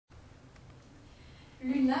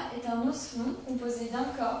L'ulna est un os long composé d'un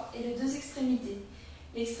corps et de deux extrémités.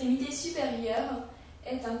 L'extrémité supérieure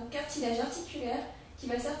est un cartilage articulaire qui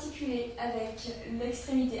va s'articuler avec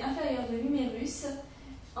l'extrémité inférieure de l'humérus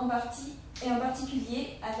en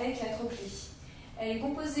particulier avec la trochlée. Elle est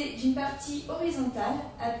composée d'une partie horizontale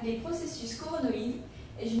appelée processus coronoïde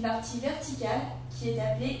et d'une partie verticale qui est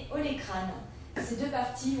appelée olécrane. Ces deux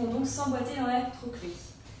parties vont donc s'emboîter dans la trochlée.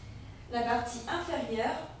 La partie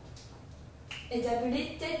inférieure est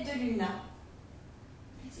appelée tête de l'ulna.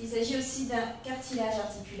 Il s'agit aussi d'un cartilage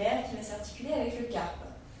articulaire qui va s'articuler avec le carpe.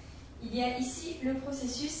 Il y a ici le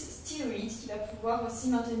processus styloïde qui va pouvoir aussi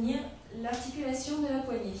maintenir l'articulation de la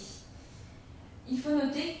poignée. Il faut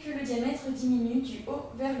noter que le diamètre diminue du haut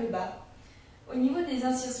vers le bas. Au niveau des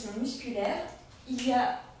insertions musculaires, il y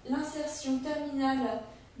a l'insertion terminale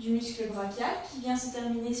du muscle brachial qui vient se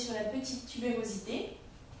terminer sur la petite tubérosité.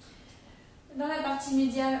 Dans la partie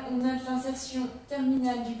médiale, on note l'insertion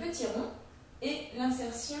terminale du petit rond et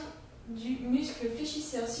l'insertion du muscle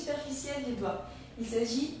fléchisseur superficiel des doigts. Il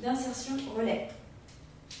s'agit d'insertion relais.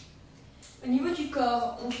 Au niveau du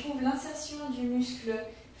corps, on trouve l'insertion du muscle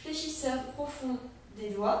fléchisseur profond des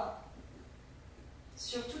doigts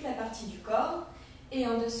sur toute la partie du corps et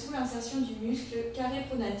en dessous l'insertion du muscle carré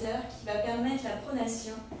pronateur qui va permettre la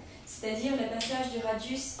pronation, c'est-à-dire le passage du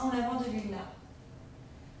radius en avant de l'ulna.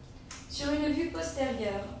 Sur une vue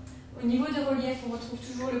postérieure, au niveau de relief, on retrouve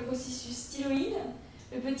toujours le processus styloïde,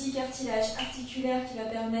 le petit cartilage articulaire qui va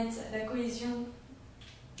permettre la cohésion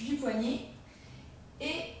du poignet,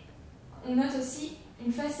 et on note aussi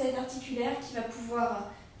une facette articulaire qui va pouvoir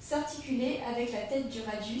s'articuler avec la tête du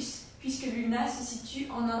radius, puisque l'ulna se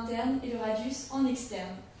situe en interne et le radius en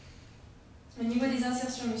externe. Au niveau des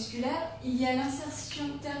insertions musculaires, il y a l'insertion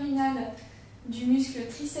terminale du muscle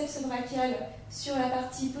triceps brachial sur la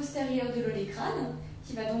partie postérieure de l'olécrane,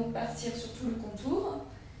 qui va donc partir sur tout le contour,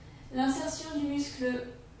 l'insertion du muscle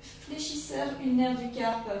fléchisseur ulnaire du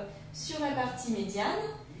carpe sur la partie médiane,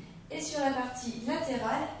 et sur la partie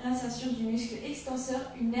latérale, l'insertion du muscle extenseur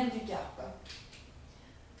ulnaire du carpe.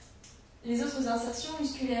 Les autres insertions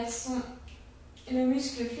musculaires sont le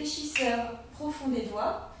muscle fléchisseur profond des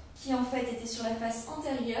doigts, qui en fait était sur la face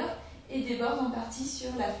antérieure et déborde en partie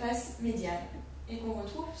sur la face médiane, et qu'on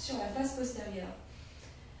retrouve sur la face postérieure.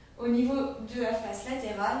 Au niveau de la face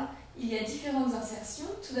latérale, il y a différentes insertions.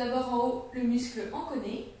 Tout d'abord en haut, le muscle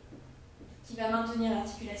enconé, qui va maintenir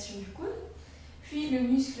l'articulation du coude, puis le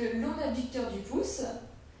muscle long abducteur du pouce,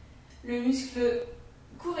 le muscle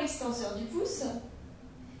court extenseur du pouce,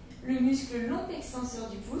 le muscle long extenseur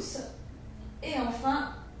du pouce, et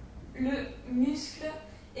enfin le muscle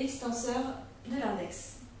extenseur de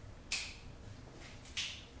l'index.